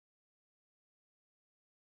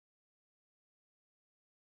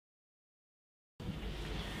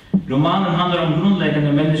Romanen handler om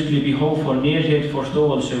grunnleggende menneskelige behov for nærhet,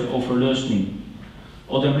 forståelse og forløsning,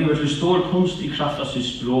 og den bliver til stor kunst i kraft av sitt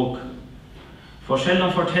språk. For selv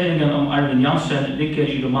om fortellingen om Arvin Jansen ligger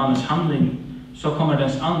i romanens handling, så kommer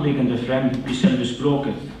dens anliggende frem i selve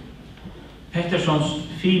språket. Pettersons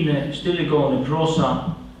fine, stillegående prosa,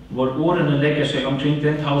 hvor ordene legger seg omkring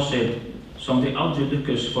den taushet som det aldri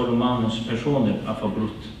lykkes for romanens personer å få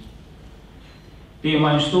brutt. Det er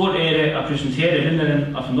meg en stor ære å presentere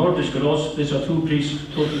vinneren av Nordisk råds litteraturpris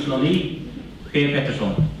 2009,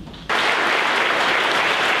 Petterson.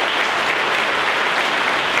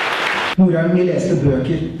 Mora mi leste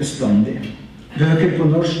bøker bestandig. Bøker på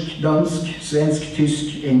norsk, dansk, svensk,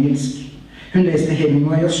 tysk, engelsk. Hun leste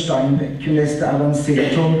Hemingway og Steinbeck. Hun leste Alan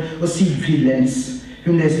Seton og Siegfried Lenz.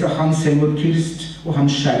 Hun leste Hans Helmut Kirst og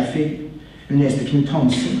Hans Scherfig. Hun leste Knut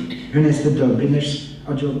Hamsun. Hun leste Dubliners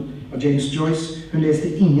av James Joyce. Hun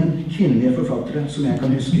leste ingen kvinnelige forfattere som jeg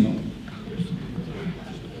kan huske nå.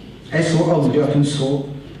 Jeg så aldri at hun sov.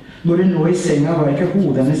 Når hun lå i senga var ikke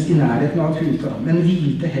hodet hennes i nærheten av puta, men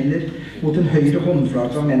hvilte heller mot den høyre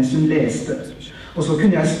håndflata mens hun leste. Og så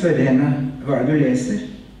kunne jeg spørre henne, hva er det du leser?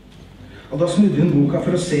 Og da snudde hun boka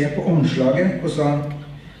for å se på omslaget og sa,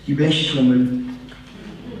 «Die Blechtrommel».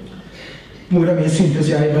 Mora mi syntes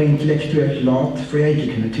jeg var intellektuelt lat, for jeg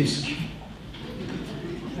ikke kunne tysk.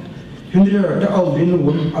 Hun rørte aldri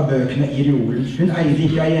noen av bøkene i reolen. Hun eide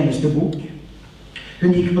ikke en eneste bok.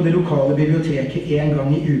 Hun gikk på det lokale biblioteket en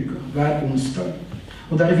gang i uka, hver onsdag.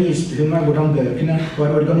 Og der viste hun meg hvordan bøkene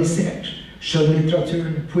var organisert.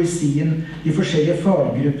 Skjønnlitteraturen, poesien, de forskjellige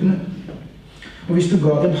faggruppene. Og hvis du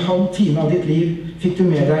ga det en halv time av ditt liv, fikk du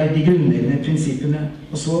med deg de grunnleggende prinsippene,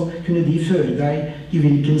 og så kunne de føre deg i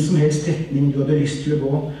hvilken som helst retning du hadde lyst til å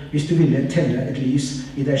gå, hvis du ville tenne et lys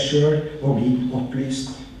i deg selv og bli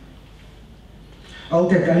opplyst.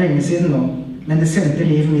 Alt dette er lenge siden nå, men det sendte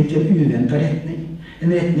livet mitt i en uventet retning.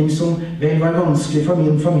 En retning som vel var vanskelig for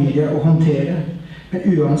min familie å håndtere, men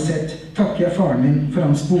uansett takker jeg faren min for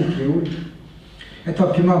hans bokreol. Jeg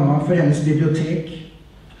takker mamma for hennes bibliotek.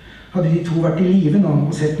 Hadde de to vært i live nå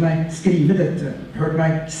og sett meg skrive dette, hørt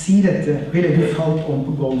meg si dette, ville de falt om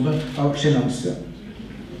på gulvet av genanse.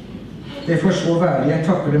 Det får så være, jeg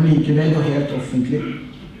takker dem likevel og helt offentlig.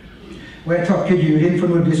 Og jeg takker juryen for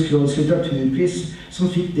Nordisk råds litteraturpris, som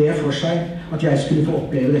fikk det for seg at jeg skulle få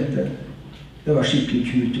oppleve dette. Det var skikkelig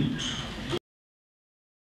kult gjort.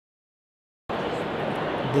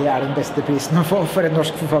 Det er den beste prisen å få for en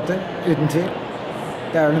norsk forfatter, uten tvil.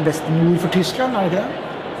 Det er jo den beste nord for Tyskland, er det ikke det?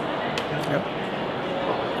 Ja.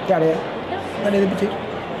 Det er det. Det er det det betyr.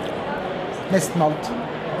 Nesten alt.